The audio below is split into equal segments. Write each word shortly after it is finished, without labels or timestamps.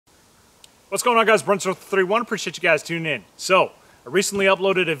What's going on, guys? Brunson31, appreciate you guys tuning in. So, I recently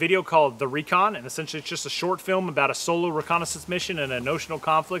uploaded a video called The Recon, and essentially it's just a short film about a solo reconnaissance mission and a notional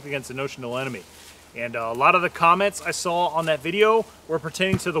conflict against a notional enemy. And a lot of the comments I saw on that video were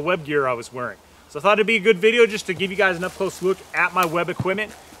pertaining to the web gear I was wearing. So I thought it'd be a good video just to give you guys an up-close look at my web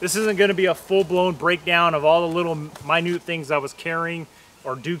equipment. This isn't going to be a full-blown breakdown of all the little minute things I was carrying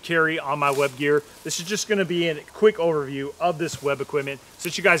or do carry on my web gear. This is just going to be a quick overview of this web equipment so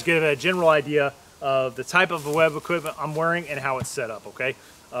that you guys get a general idea of the type of web equipment I'm wearing and how it's set up, okay?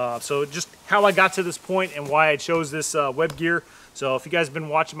 So just how I got to this point and why I chose this web gear. So if you guys have been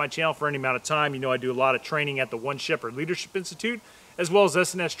watching my channel for any amount of time, you know I do a lot of training at the One Shepherd Leadership Institute as well as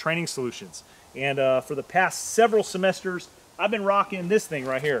SNS Training Solutions. And for the past several semesters, I've been rocking this thing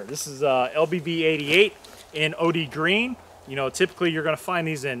right here. This is LBE 88 in OD green. You know, typically you're going to find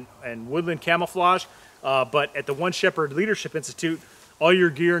these in woodland camouflage, but at the One Shepherd Leadership Institute, all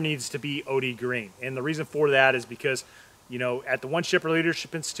your gear needs to be OD green. And the reason for that is because, you know, at the One Shepherd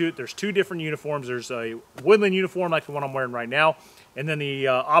Leadership Institute, there's two different uniforms. There's a woodland uniform like the one I'm wearing right now, and then the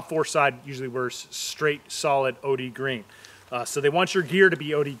Op4 side usually wears straight, solid OD green. So they want your gear to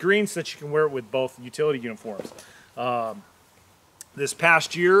be OD green so that you can wear it with both utility uniforms. This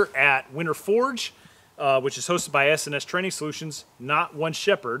past year at Winter Forge, which is hosted by SNS Training Solutions, not One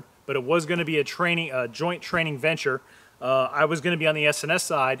Shepherd, but it was going to be a joint training venture. I was going to be on the SNS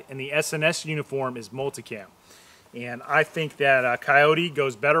side, and the SNS uniform is multicam. And I think that Coyote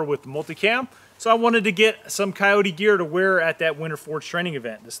goes better with multicam, so I wanted to get some Coyote gear to wear at that Winter Forge training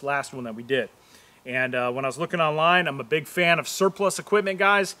event, this last one that we did. And when I was looking online, I'm a big fan of surplus equipment,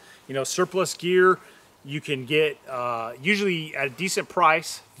 guys. You know, surplus gear you can get usually at a decent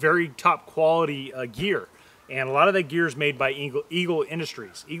price, very top quality gear. And a lot of that gear is made by Eagle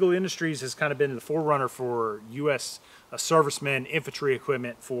Industries. Eagle Industries has kind of been the forerunner for U.S. Servicemen infantry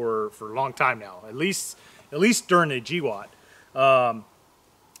equipment for a long time now, at least during the GWAT.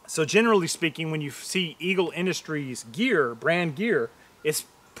 So generally speaking, when you see Eagle Industries gear, brand gear, it's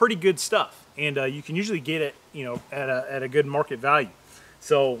pretty good stuff, and you can usually get it, you know, at a good market value.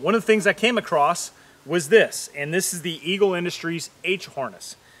 So one of the things I came across was this, and this is the Eagle Industries H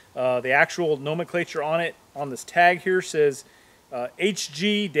harness. The actual nomenclature on it, on this tag here, says HG-VS-MS-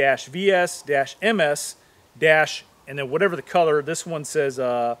 and then whatever the color. This one says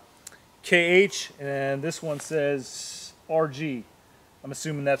KH, and this one says RG. I'm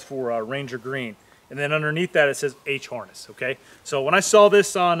assuming that's for Ranger Green. And then underneath that it says H harness, okay? So when I saw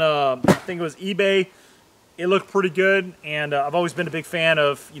this on, I think it was eBay, it looked pretty good, and I've always been a big fan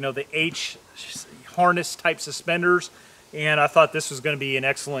of, you know, the H harness type suspenders, and I thought this was going to be an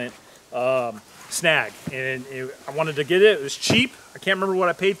excellent snag. And I wanted to get it. It was cheap. I can't remember what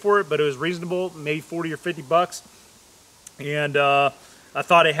I paid for it, but it was reasonable, maybe 40 or 50 bucks. And I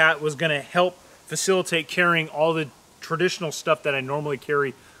thought it was going to help facilitate carrying all the traditional stuff that I normally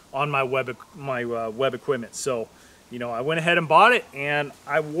carry on my web equipment. So, you know, I went ahead and bought it, and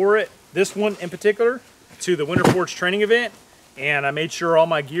I wore it, this one in particular, to the Winter Forge training event, and I made sure all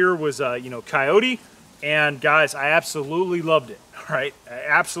my gear was, you know, Coyote. And guys, I absolutely loved it. All right, I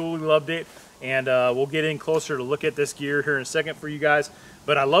absolutely loved it, and we'll get in closer to look at this gear here in a second for you guys.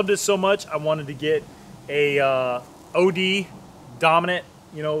 But I loved it so much, I wanted to get a OD dominant,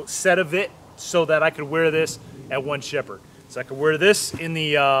 you know, set of it so that I could wear this at One Shepherd. So I could wear this in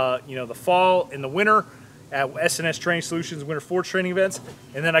the you know, the fall, in the winter at SNS Training Solutions Winter Forge training events,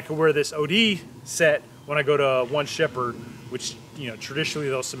 and then I could wear this OD set when I go to One Shepherd, which, you know, traditionally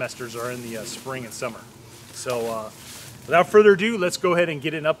those semesters are in the spring and summer. So without further ado, let's go ahead and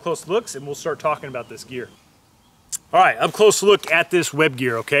get an up-close looks, and we'll start talking about this gear. All right, up-close look at this web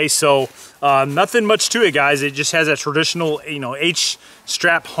gear, okay? So nothing much to it, guys. It just has a traditional, you know,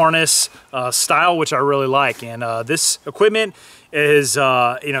 H-strap harness style, which I really like. And this equipment is, you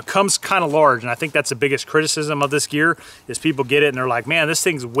know, comes kind of large, and I think that's the biggest criticism of this gear is people get it and they're like, man, this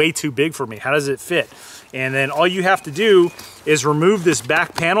thing's way too big for me. How does it fit? And then all you have to do is remove this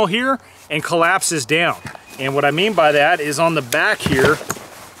back panel here and collapse this down. And what I mean by that is on the back here,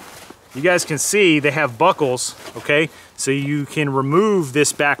 you guys can see they have buckles, okay? So you can remove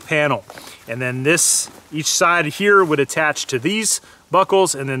this back panel. And then this, each side here would attach to these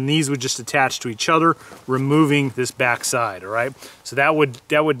buckles, and then these would just attach to each other, removing this back side, all right? So that would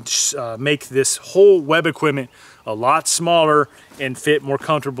make this whole web equipment a lot smaller and fit more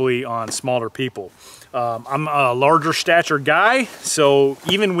comfortably on smaller people. I'm a larger stature guy, so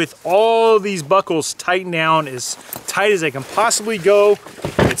even with all these buckles tightened down as tight as they can possibly go,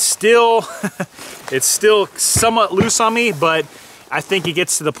 it's still somewhat loose on me, but I think it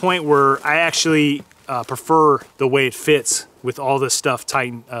gets to the point where I actually prefer the way it fits with all this stuff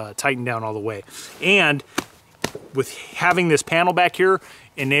tightened down all the way. And with having this panel back here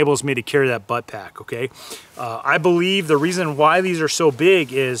enables me to carry that butt pack, okay? I believe the reason why these are so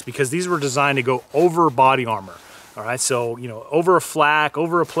big is because these were designed to go over body armor. All right, so, you know, over a flak,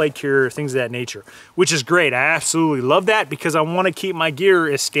 over a plate carrier, things of that nature, which is great. I absolutely love that because I want to keep my gear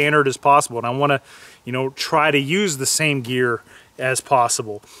as standard as possible, and I want to, you know, try to use the same gear as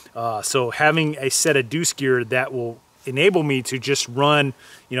possible. So having a set of deuce gear that will enable me to just run,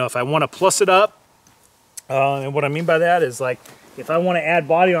 you know, if I want to plus it up, and what I mean by that is, like, if I want to add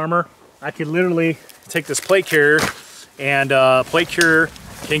body armor, I could literally take this plate carrier, and plate carrier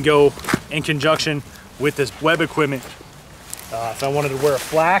can go in conjunction with this web equipment. If I wanted to wear a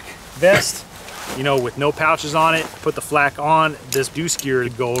flak vest, you know, with no pouches on it, put the flak on, this deuce gear to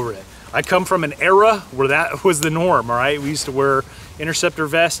go over it. I come from an era where that was the norm, all right? We used to wear interceptor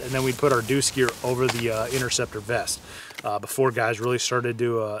vests, and then we'd put our deuce gear over the interceptor vest before guys really started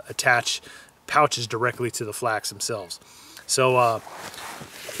to attach pouches directly to the flaks themselves. So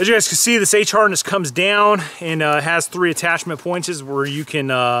as you guys can see, this H-harness comes down and has 3 attachment points where you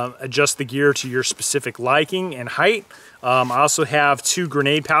can adjust the gear to your specific liking and height. I also have 2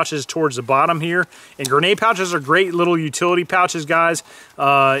 grenade pouches towards the bottom here. And grenade pouches are great little utility pouches, guys.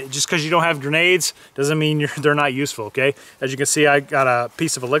 Just because you don't have grenades doesn't mean they're not useful, okay? As you can see, I got a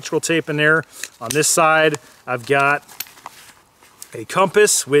piece of electrical tape in there. On this side, I've got a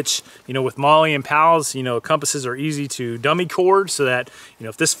compass, which, you know, with Molly and pals, you know, compasses are easy to dummy cord, so that, you know,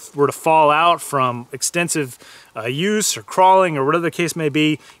 if this were to fall out from extensive use or crawling or whatever the case may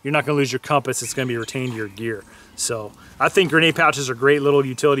be, you're not going to lose your compass. It's going to be retained to your gear. So I think grenade pouches are great little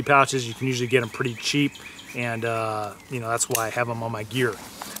utility pouches. You can usually get them pretty cheap, and you know, that's why I have them on my gear.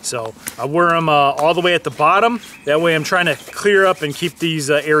 So I wear them all the way at the bottom. That way I'm trying to clear up and keep these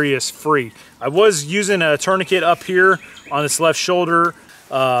areas free. I was using a tourniquet up here on this left shoulder.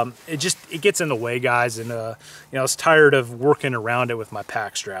 It gets in the way, guys, and you know, I was tired of working around it with my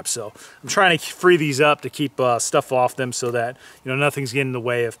pack strap. So I'm trying to free these up to keep stuff off them, so that, you know, nothing's getting in the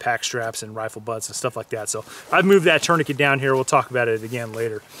way of pack straps and rifle butts and stuff like that. So I've moved that tourniquet down here. We'll talk about it again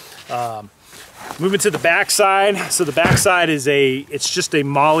later. Moving to the back side. So the back side is it's just a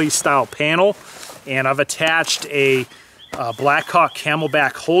Molly style panel, and I've attached a Blackhawk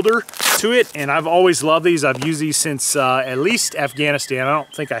camelback holder to it, and I've always loved these. I've used these since at least Afghanistan. I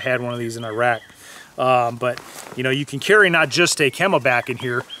don't think I had one of these in Iraq. But, you know, you can carry not just a camelback in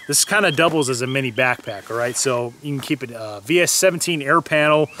here. This kind of doubles as a mini backpack, all right? So you can keep it VS-17 air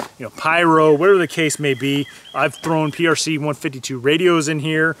panel, you know, pyro, whatever the case may be. I've thrown PRC 152 radios in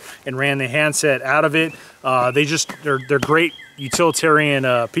here and ran the handset out of it. They're great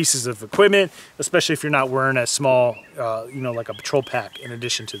utilitarian pieces of equipment, especially if you're not wearing a small, you know, like a patrol pack in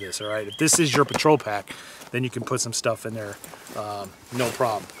addition to this, all right? If this is your patrol pack, then you can put some stuff in there, no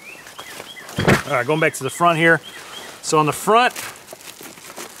problem. All right, going back to the front here. So on the front,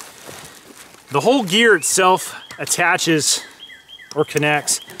 the whole gear itself attaches or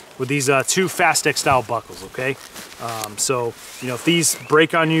connects with these 2 Fastex style buckles, okay? So, you know, if these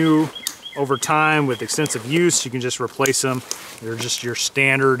break on you over time with extensive use, you can just replace them. They're just your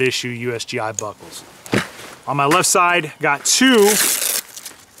standard issue USGI buckles. On my left side, got two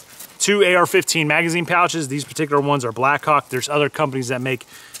AR-15 magazine pouches. These particular ones are Blackhawk. There's other companies that make,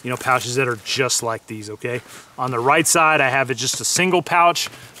 you know, pouches that are just like these, okay? On the right side, I have just a single pouch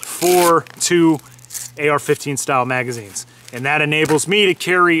for 2 AR-15 style magazines. And that enables me to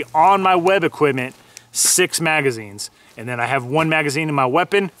carry on my web equipment 6 magazines. And then I have 1 magazine in my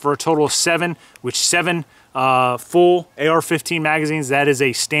weapon for a total of 7, which 7 full AR-15 magazines, that is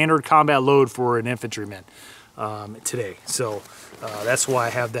a standard combat load for an infantryman today. So that's why I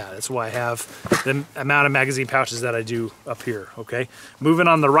have that. That's why I have the amount of magazine pouches that I do up here, okay? Moving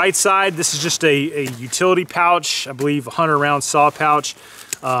on the right side, this is just a utility pouch, I believe a 100-round saw pouch.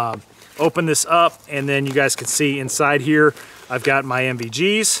 Open this up, and then you guys can see inside here, I've got my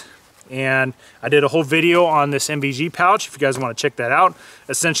MVGs, and I did a whole video on this MVG pouch if you guys want to check that out.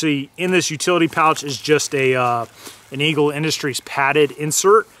 Essentially, in this utility pouch is just an Eagle Industries padded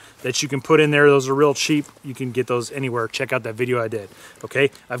insert that you can put in there. Those are real cheap. You can get those anywhere. Check out that video I did.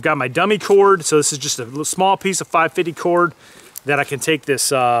 Okay, I've got my dummy cord. So this is just a small piece of 550 cord that I can take this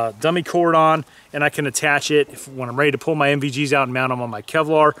dummy cord on, and I can attach it when I'm ready to pull my MVGs out and mount them on my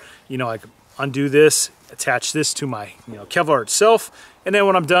Kevlar. You know, I can undo this, attach this to my Kevlar itself, and then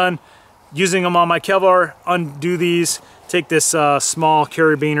when I'm done using them on my Kevlar, undo these, take this small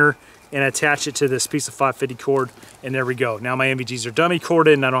carabiner and attach it to this piece of 550 cord, and there we go. Now my MVGs are dummy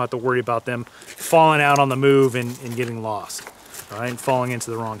corded, and I don't have to worry about them falling out on the move and getting lost, all right, and falling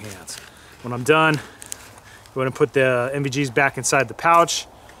into the wrong hands. When I'm done, Go ahead and put the NVGs back inside the pouch,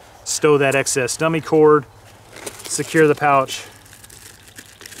 stow that excess dummy cord, secure the pouch,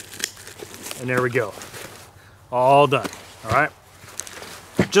 and there we go. All done. All right.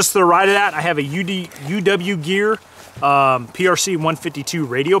 Just to the right of that, I have a UW Gear PRC 152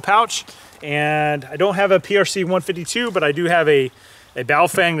 radio pouch, and I don't have a PRC 152, but I do have a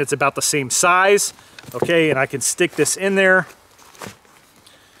Baofeng that's about the same size. Okay, and I can stick this in there.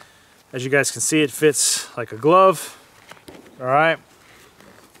 As you guys can see, it fits like a glove. All right.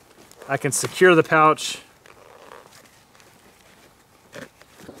 I can secure the pouch.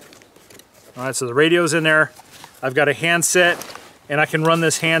 All right, so the radio's in there. I've got a handset, and I can run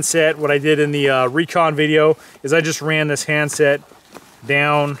this handset. What I did in the Recon video is I just ran this handset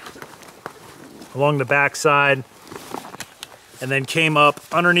down along the back side and then came up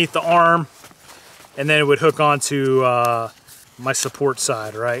underneath the arm, and then it would hook onto my support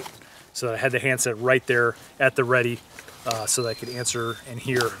side, right? So I had the handset right there at the ready so that I could answer and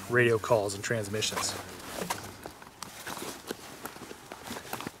hear radio calls and transmissions.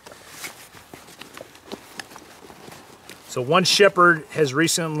 So One Shepherd has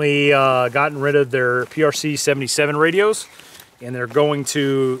recently gotten rid of their PRC 77 radios, and they're going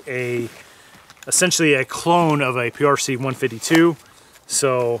to essentially a clone of a PRC 152.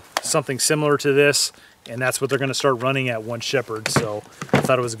 So something similar to this, and that's what they're going to start running at One Shepherd. So I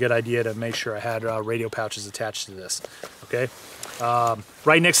thought it was a good idea to make sure I had radio pouches attached to this. Okay.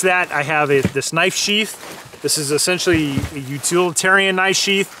 Right next to that, I have this knife sheath. This is essentially a utilitarian knife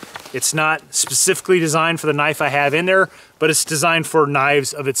sheath. It's not specifically designed for the knife I have in there, but it's designed for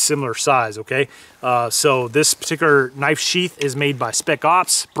knives of its similar size, okay? So this particular knife sheath is made by Spec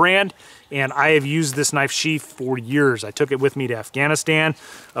Ops brand, and I have used this knife sheath for years. I took it with me to Afghanistan.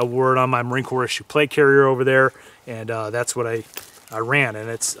 I wore it on my Marine Corps issue plate carrier over there, and that's what I ran, and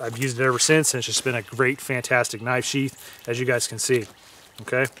I've used it ever since, and it's just been a great, fantastic knife sheath, as you guys can see,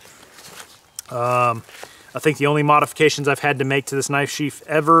 okay? I think the only modifications I've had to make to this knife sheath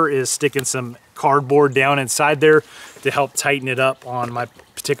ever is sticking some cardboard down inside there to help tighten it up on my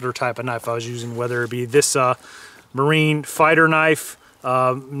particular type of knife I was using, whether it be this Marine fighter knife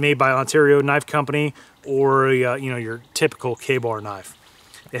made by Ontario Knife Company, or you know, your typical K-bar knife.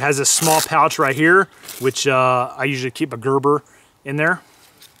 It has a small pouch right here, which I usually keep a Gerber in there,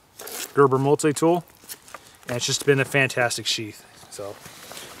 Gerber multi-tool, and it's just been a fantastic sheath. So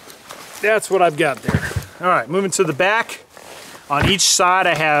that's what I've got there. All right, moving to the back. On each side,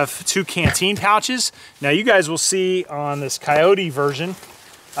 I have 2 canteen pouches. Now, you guys will see on this Coyote version,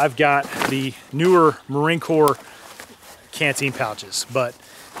 I've got the newer Marine Corps canteen pouches, but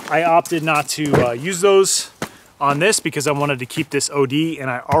I opted not to use those on this because I wanted to keep this OD, and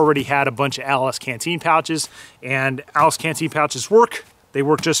I already had a bunch of Alice canteen pouches, and Alice canteen pouches work. They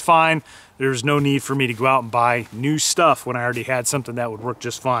work just fine. There's no need for me to go out and buy new stuff when I already had something that would work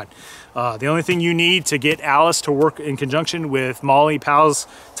just fine. The only thing you need to get Alice to work in conjunction with Molly Pals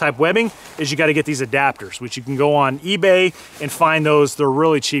type webbing is you got to get these adapters, which you can go on eBay and find those. They're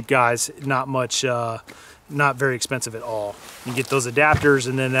really cheap, guys. Not much, not very expensive at all. You get those adapters,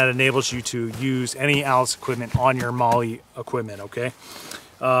 and then that enables you to use any Alice equipment on your Molly equipment, okay?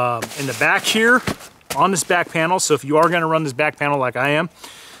 In the back here, on this back panel, so if you are going to run this back panel like I am,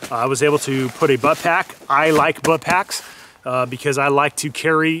 I was able to put a butt pack. I like butt packs because I like to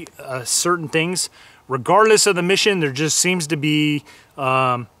carry certain things. Regardless of the mission, there just seems to be,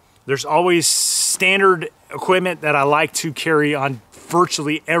 there's always standard equipment that I like to carry on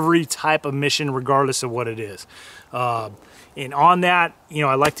virtually every type of mission, regardless of what it is. And on that, you know,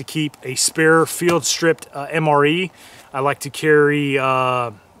 I like to keep a spare field stripped MRE. I like to carry, you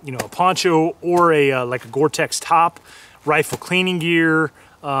know, a poncho or a like a Gore-Tex top, rifle cleaning gear,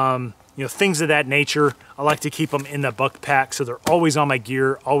 you know, things of that nature. I like to keep them in the buck pack, so they're always on my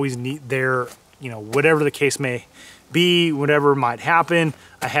gear, always neat there, you know, whatever the case may be, whatever might happen,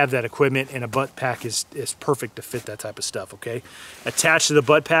 I have that equipment, and a butt pack is perfect to fit that type of stuff, okay? Attached to the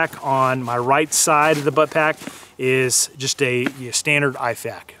butt pack on my right side of the butt pack is just a standard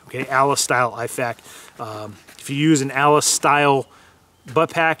IFAK, okay? Alice style IFAK. If you use an Alice style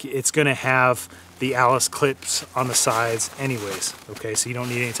butt pack, it's gonna have the Alice clips on the sides anyways, okay? So you don't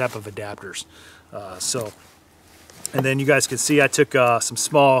need any type of adapters. And then you guys can see I took some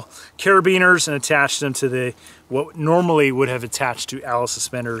small carabiners and attached them to what normally would have attached to Alice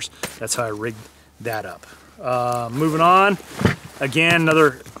suspenders. That's how I rigged that up. Moving on, again,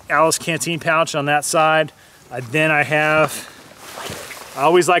 another Alice canteen pouch on that side. I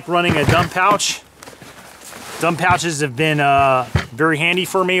always like running a dump pouch. Dump pouches have been very handy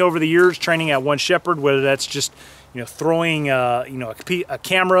for me over the years, training at One Shepherd, whether that's just, throwing a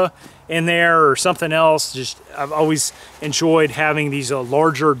camera in there or something else. Just I've always enjoyed having these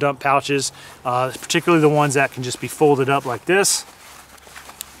larger dump pouches, particularly the ones that can just be folded up like this.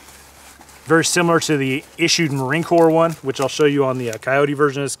 Very similar to the issued Marine Corps one, which I'll show you on the Coyote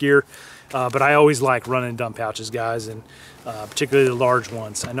version of this gear. But I always like running dump pouches, guys, and particularly the large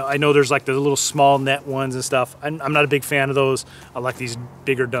ones. I know there's like the little small net ones and stuff. I'm not a big fan of those. I like these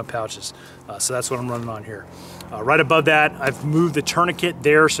bigger dump pouches. So that's what I'm running on here. Right above that, I've moved the tourniquet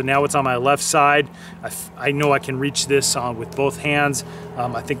there, so now it's on my left side. I know I can reach this with both hands.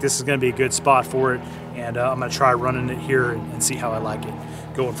 I think this is going to be a good spot for it, and I'm going to try running it here and see how I like it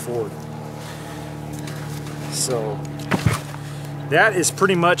going forward. So that is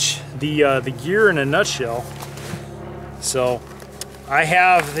pretty much the gear in a nutshell. So I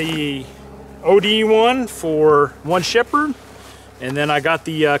have the OD one for One Shepherd, and then I got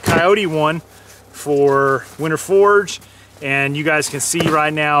the Coyote one for Winter Forge, and you guys can see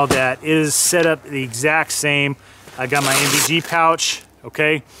right now that it is set up the exact same. I got my NVG pouch,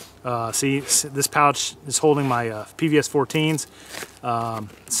 okay? See, this pouch is holding my PVS 14s.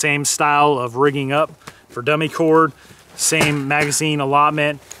 Same style of rigging up for dummy cord, same magazine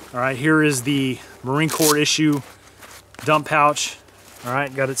allotment. All right, here is the Marine Corps issue dump pouch. All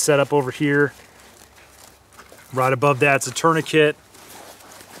right, got it set up over here. Right above that's a tourniquet,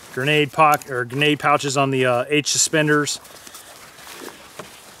 grenade pouches on the H suspenders.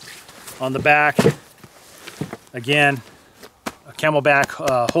 On the back, again, a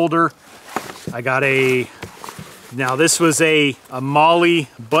camelback holder. I got now this was a Molly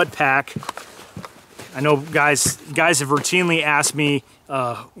butt pack. I know guys have routinely asked me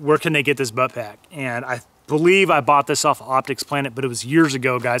where can they get this butt pack, and I believe I bought this off Optics Planet, but it was years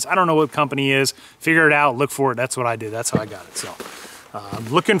ago, guys. I don't know what company it is. Figure it out, look for it. That's what I did. That's how I got it. So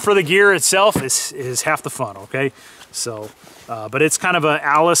looking for the gear itself is half the fun, okay? So, but it's kind of a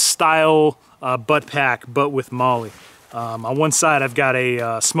Alice style butt pack, but with Molly. On one side I've got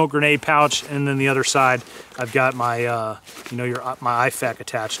a smoke grenade pouch, and then the other side I've got my my IFAK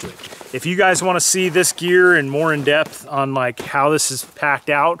attached to it. If you guys want to see this gear and more in depth on like how this is packed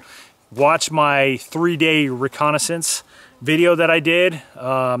out, watch my 3-day reconnaissance video that I did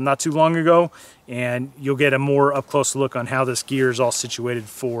not too long ago, and you'll get a more up close look on how this gear is all situated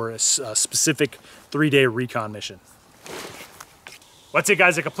for a specific 3-day recon mission. That's it,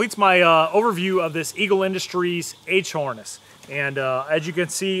 guys. It completes my overview of this Eagle Industries H harness. And as you can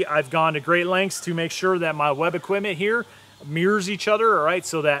see, I've gone to great lengths to make sure that my web equipment here mirrors each other, all right?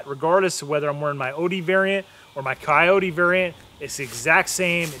 So that regardless of whether I'm wearing my OD variant or my Coyote variant, it's the exact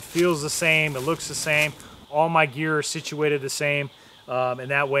same, it feels the same, it looks the same. All my gear is situated the same.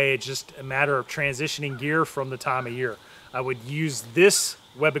 And that way it's just a matter of transitioning gear from the time of year. I would use this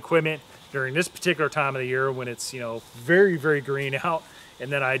web equipment during this particular time of the year when it's, very, very green out.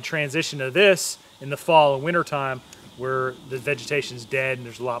 And then I'd transition to this in the fall and winter time where the vegetation's dead and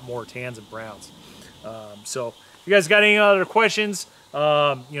there's a lot more tans and browns. So if you guys got any other questions,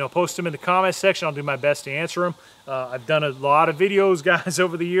 post them in the comments section. I'll do my best to answer them. I've done a lot of videos, guys,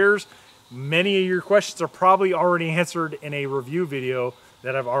 over the years. Many of your questions are probably already answered in a review video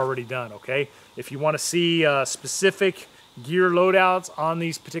that I've already done, okay? If you want to see specific gear loadouts on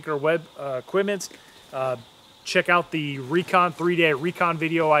these particular web equipments, check out the Recon 3-day Recon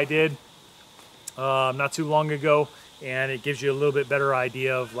video I did not too long ago, and it gives you a little bit better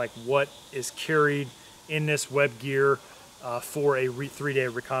idea of like what is carried in this web gear for a 3-day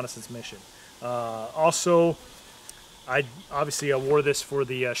reconnaissance mission. Also, I wore this for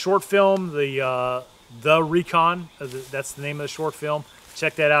the short film, the Recon. That's the name of the short film.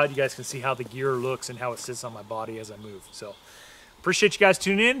 Check that out. You guys can see how the gear looks and how it sits on my body as I move. So appreciate you guys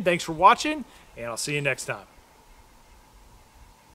tuning in. Thanks for watching, and I'll see you next time.